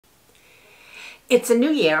It's a new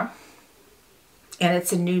year, and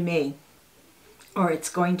it's a new me, or it's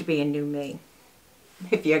going to be a new me.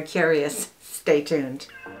 If you're curious, stay tuned.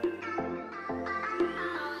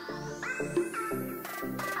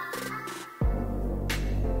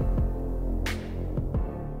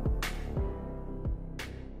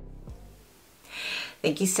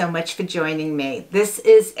 Thank you so much for joining me. This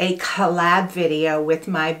is a collab video with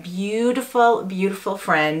my beautiful, beautiful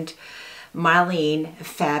friend, Marlene,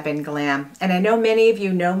 Fab and Glam. And I know many of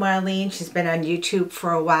you know Marlene. She's been on YouTube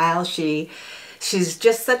for a while. She's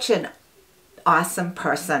just such an awesome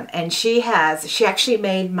person. And she actually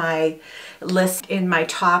made my list in my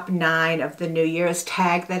top 9 of the New Year's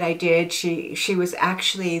tag that I did. She was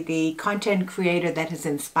actually the content creator that has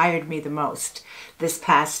inspired me the most this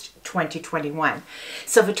past 2021.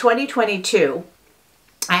 So for 2022,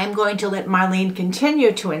 I am going to let Marlene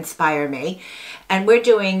continue to inspire me. And we're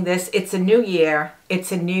doing this, it's a new year,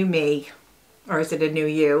 it's a new me, or is it a new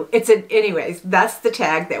you? Anyways, that's the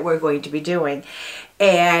tag that we're going to be doing.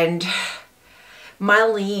 And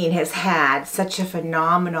Marlene has had such a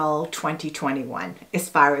phenomenal 2021 as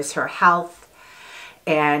far as her health,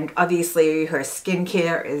 and obviously her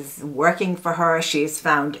skincare is working for her. She's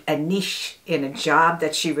found a niche in a job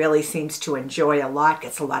that she really seems to enjoy a lot,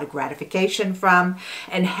 gets a lot of gratification from,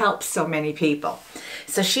 and helps so many people.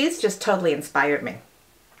 So she's just totally inspired me.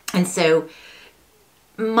 And so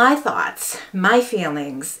my thoughts, my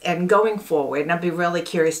feelings, and going forward, and I'll be really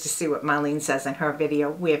curious to see what Marlene says in her video.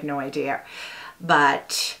 We have no idea.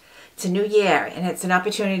 But it's a new year, and it's an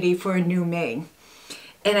opportunity for a new me.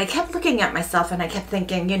 And I kept looking at myself and I kept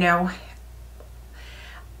thinking, you know,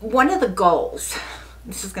 one of the goals,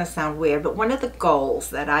 this is going to sound weird, but one of the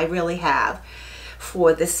goals that I really have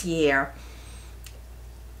for this year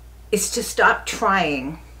is to stop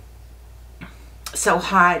trying so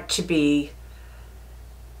hard to be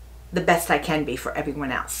the best I can be for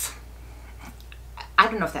everyone else. I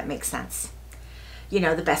don't know if that makes sense. You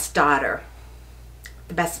know, the best daughter,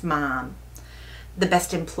 the best mom, the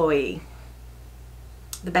best employee,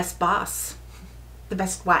 the best boss, the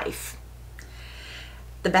best wife,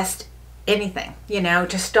 the best anything, you know,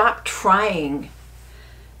 to stop trying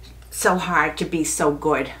so hard to be so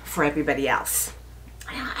good for everybody else.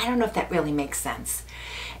 I don't know if that really makes sense.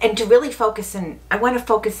 And to really focus in, I want to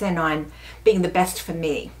focus in on being the best for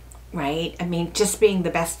me, right? I mean, just being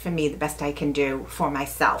the best for me, the best I can do for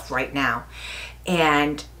myself right now.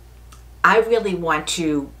 And I really want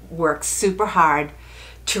to work super hard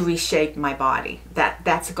to reshape my body.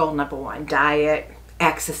 That's goal number 1. Diet,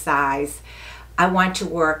 exercise. I want to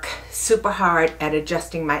work super hard at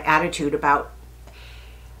adjusting my attitude about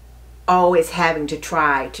always having to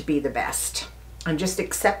try to be the best. I'm just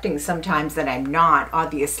accepting sometimes that I'm not,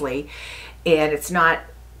 obviously, and it's not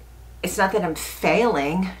that I'm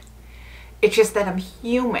failing. It's just that I'm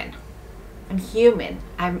human. I'm human.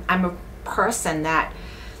 I'm a person that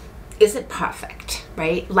isn't perfect,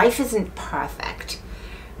 right? Life isn't perfect,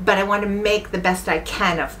 but I want to make the best I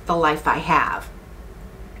can of the life I have.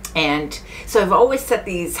 And so I've always set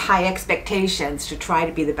these high expectations to try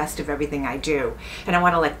to be the best of everything I do, and I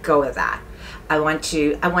want to let go of that. I want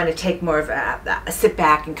to take more of a sit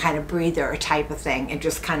back and kind of breather type of thing, and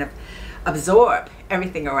just kind of absorb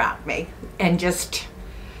everything around me and just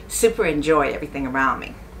super enjoy everything around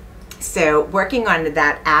me. So working on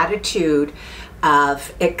that attitude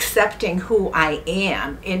of accepting who I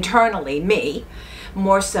am internally, me,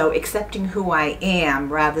 more so accepting who I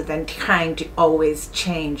am rather than trying to always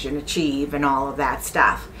change and achieve and all of that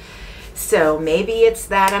stuff. So maybe it's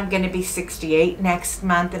that I'm going to be 68 next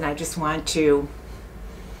month, and I just want to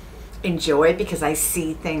enjoy because I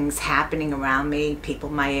see things happening around me, people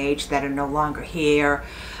my age that are no longer here,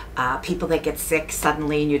 people that get sick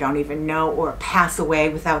suddenly and you don't even know, or pass away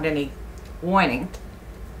without any warning,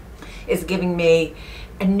 is giving me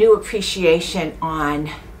a new appreciation on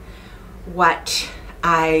what's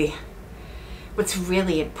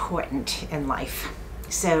really important in life.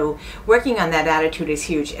 So working on that attitude is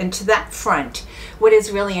huge. And to that front, what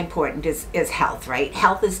is really important is health, right?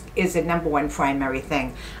 Health is a number 1 primary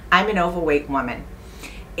thing. I'm an overweight woman,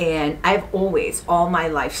 and I've always, all my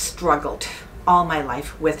life, struggled all my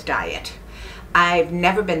life with diet. I've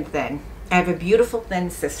never been thin. I have a beautiful thin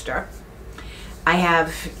sister.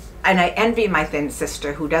 And I envy my thin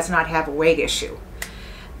sister who does not have a weight issue,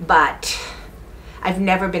 but I've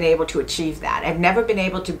never been able to achieve that. I've never been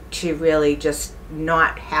able to really just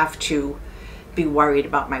not have to be worried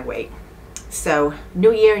about my weight. So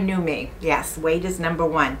new year, new me. Yes, weight is number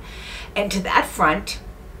 1. And to that front,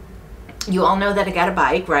 you all know that I got a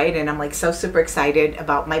bike, right? And I'm like so super excited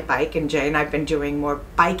about my bike, and Jay and I've been doing more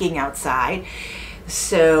biking outside.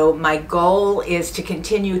 So my goal is to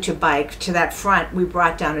continue to bike. To that front, we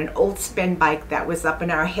brought down an old spin bike that was up in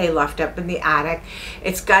our hayloft up in the attic.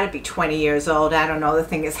 It's got to be 20 years old. I don't know. The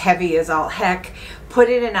thing is heavy as all heck. Put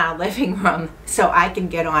it in our living room so I can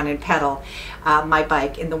get on and pedal my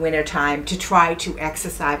bike in the wintertime to try to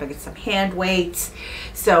exercise. I get some hand weights.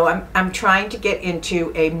 So I'm trying to get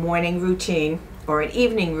into a morning routine or an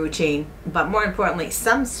evening routine, but more importantly,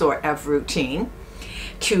 some sort of routine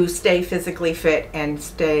to stay physically fit and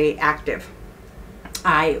stay active.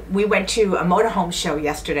 We went to a motorhome show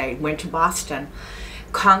yesterday, went to Boston.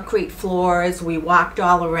 Concrete floors, we walked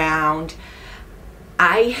all around.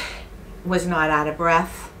 I was not out of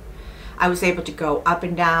breath. I was able to go up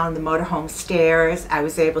and down the motorhome stairs. I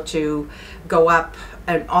was able to go up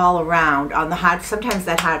and all around on the hard, sometimes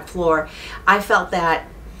that hard floor. I felt that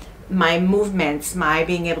my movements, my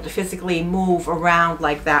being able to physically move around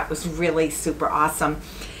like that was really super awesome.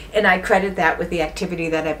 And I credit that with the activity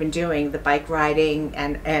that I've been doing, the bike riding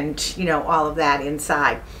and you know, all of that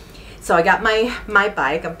inside. So I got my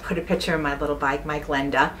bike. I'll put a picture of my little bike, my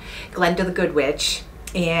Glenda the Good Witch.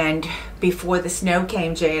 And before the snow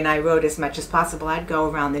came, Jay and I rode as much as possible. I'd go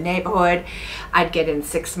around the neighborhood. I'd get in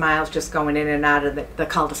 6 miles just going in and out of the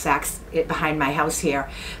cul-de-sacs behind my house here.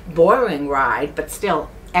 Boring ride, but still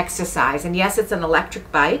exercise. And yes, it's an electric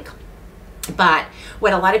bike, but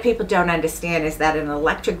what a lot of people don't understand is that an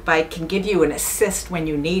electric bike can give you an assist when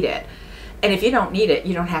you need it. And if you don't need it,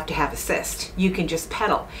 you don't have to have assist. You can just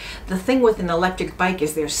pedal. The thing with an electric bike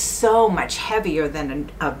is they're so much heavier than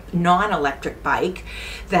a non-electric bike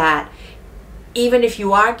that even if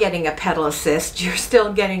you are getting a pedal assist, you're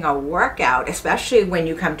still getting a workout, especially when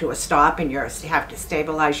you come to a stop and you have to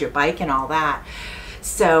stabilize your bike and all that.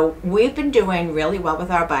 So we've been doing really well with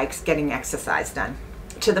our bikes, getting exercise done.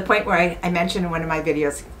 To the point where I mentioned in one of my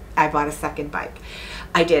videos, I bought a second bike.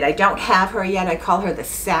 I did. I don't have her yet. I call her the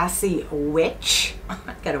Sassy Witch.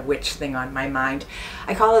 I've got a witch thing on my mind.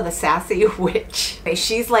 I call her the Sassy Witch.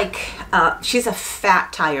 She's like, she's a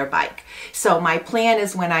fat tire bike. So my plan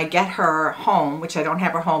is when I get her home, which I don't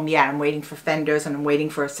have her home yet, I'm waiting for fenders and I'm waiting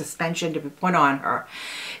for a suspension to be put on her.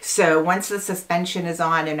 So once the suspension is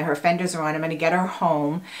on and her fenders are on, I'm going to get her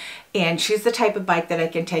home. And she's the type of bike that I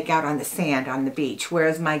can take out on the sand on the beach,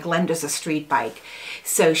 whereas my Glenda's a street bike.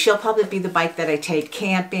 So she'll probably be the bike that I take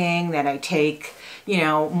camping, that I take, you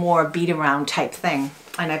know, more beat around type thing.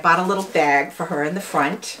 And I bought a little bag for her in the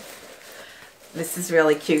front. This is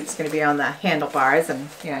really cute. It's going to be on the handlebars, and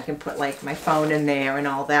you know, I can put like my phone in there and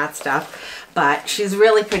all that stuff. But she's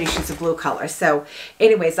really pretty. She's a blue color. So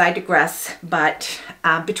anyways, I digress. But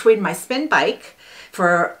between my spin bike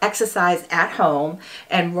for exercise at home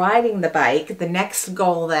and riding the bike, the next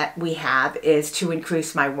goal that we have is to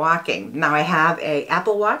increase my walking. Now I have an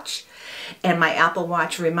Apple Watch, and my Apple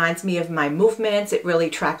Watch reminds me of my movements. It really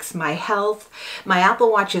tracks my health. My Apple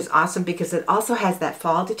Watch is awesome because it also has that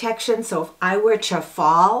fall detection. So if I were to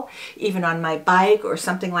fall, even on my bike or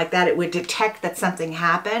something like that, it would detect that something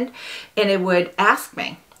happened and it would ask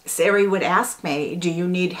me. Siri would ask me, do you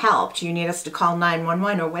need help? Do you need us to call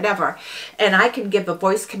 911 or whatever? And I can give a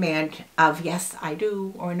voice command of yes, I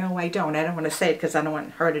do, or no, I don't. I don't want to say it because I don't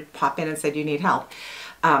want her to pop in and say, do you need help?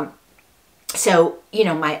 So, you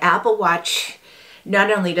know, my Apple Watch,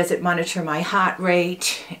 not only does it monitor my heart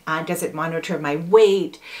rate, does it monitor my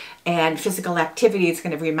weight and physical activity. It's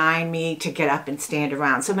going to remind me to get up and stand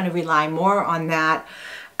around. So I'm going to rely more on that.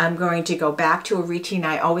 I'm going to go back to a routine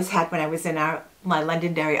I always had when I was in my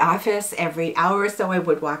Londonderry office. Every hour or so I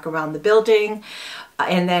would walk around the building.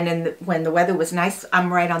 And then when the weather was nice,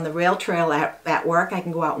 I'm right on the rail trail at work. I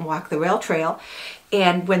can go out and walk the rail trail.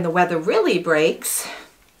 And when the weather really breaks,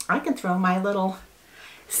 I can throw my little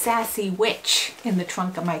Sassy Witch in the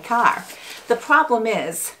trunk of my car. The problem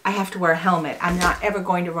is I have to wear a helmet. I'm not ever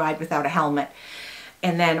going to ride without a helmet.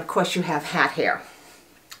 And then of course you have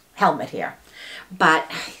helmet here.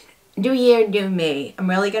 But new year, new me. I'm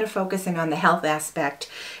really going to focus in on the health aspect,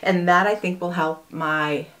 and that I think will help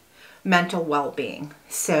my mental well-being.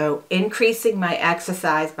 So increasing my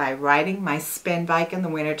exercise by riding my spin bike in the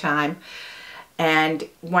wintertime, and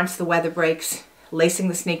once the weather breaks, lacing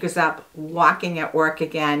the sneakers up, walking at work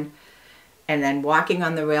again, and then walking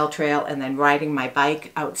on the rail trail, and then riding my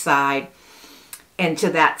bike outside. And to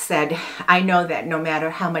that said, I know that no matter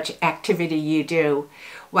how much activity you do,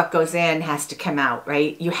 what goes in has to come out,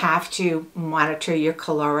 right? You have to monitor your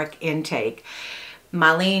caloric intake.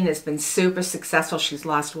 Marlene has been super successful. She's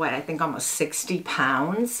lost, what, I think almost 60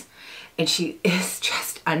 pounds. And she is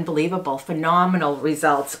just unbelievable, phenomenal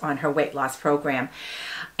results on her weight loss program.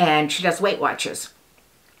 And she does Weight Watchers.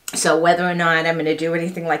 So whether or not I'm going to do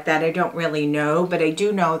anything like that, I don't really know, but I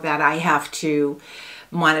do know that I have to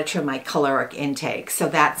monitor my caloric intake. So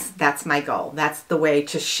that's my goal. That's the way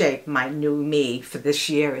to shape my new me for this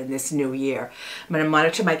year and this new year. I'm going to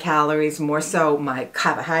monitor my calories, more so my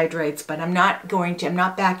carbohydrates, but I'm not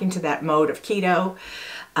back into that mode of keto.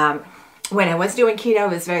 When I was doing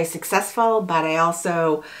keto, it was very successful, but I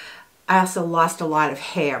also lost a lot of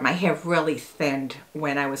hair. My hair really thinned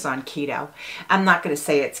when I was on keto. I'm not going to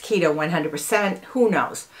say it's keto 100%, who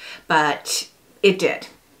knows, but it did.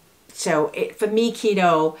 So for me,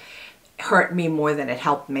 keto hurt me more than it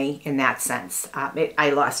helped me in that sense. I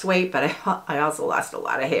lost weight, but I also lost a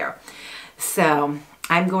lot of hair. So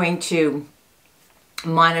I'm going to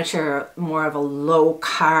monitor more of a low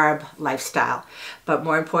carb lifestyle, but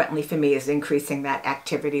more importantly for me is increasing that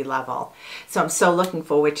activity level. So I'm so looking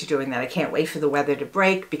forward to doing that. I can't wait for the weather to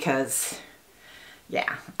break because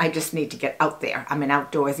yeah, I just need to get out there. I'm an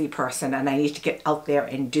outdoorsy person and I need to get out there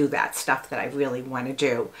and do that stuff that I really want to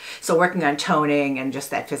do. So working on toning and just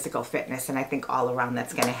that physical fitness, and I think all around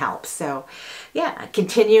that's going to help. So yeah,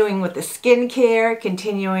 continuing with the skincare,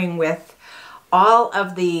 continuing with all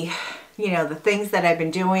of the, you know, the things that I've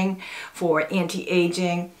been doing for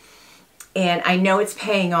anti-aging. And I know it's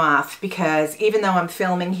paying off because even though I'm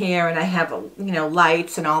filming here and I have, you know,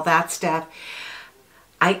 lights and all that stuff,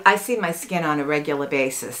 I see my skin on a regular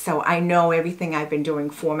basis. So I know everything I've been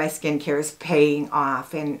doing for my skincare is paying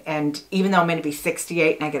off. And even though I'm going to be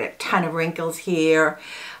 68 and I get a ton of wrinkles here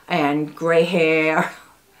and gray hair,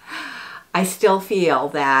 I still feel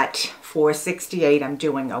that for 68 I'm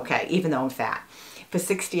doing okay, even though I'm fat. For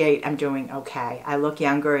 68, I'm doing okay. I look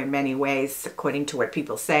younger in many ways, according to what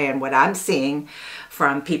people say and what I'm seeing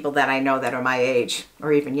from people that I know that are my age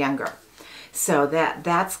or even younger. So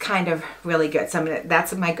that's kind of really good. So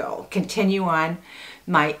that's my goal. Continue on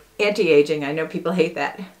my anti-aging. I know people hate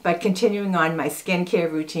that, but continuing on my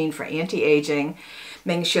skincare routine for anti-aging,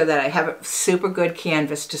 making sure that I have a super good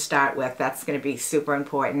canvas to start with. That's going to be super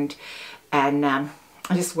important. And I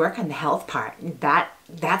just work on the health part.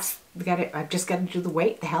 I've just got to do the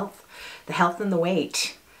weight, the health and the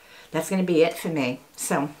weight. That's going to be it for me.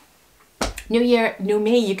 So new year, new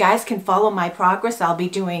me. You guys can follow my progress. I'll be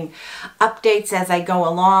doing updates as I go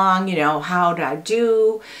along. You know, how did I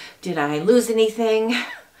do? Did I lose anything?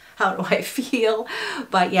 How do I feel?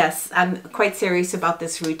 But yes, I'm quite serious about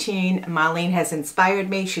this routine. Marlene has inspired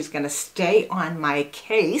me. She's going to stay on my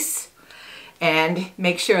case and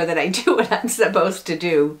make sure that I do what I'm supposed to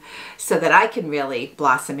do so that I can really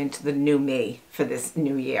blossom into the new me for this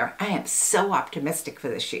new year. I am so optimistic for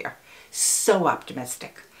this year. So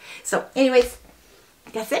optimistic. So anyways,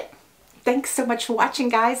 that's it. Thanks so much for watching,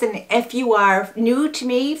 guys. And if you are new to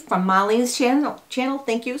me from Marlene's channel,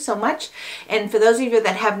 thank you so much. And for those of you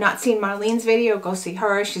that have not seen Marlene's video, go see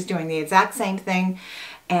her. She's doing the exact same thing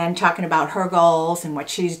and talking about her goals and what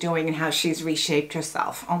she's doing and how she's reshaped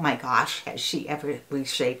herself. Oh my gosh, has she ever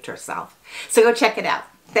reshaped herself? So go check it out.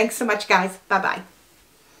 Thanks so much, guys. Bye-bye.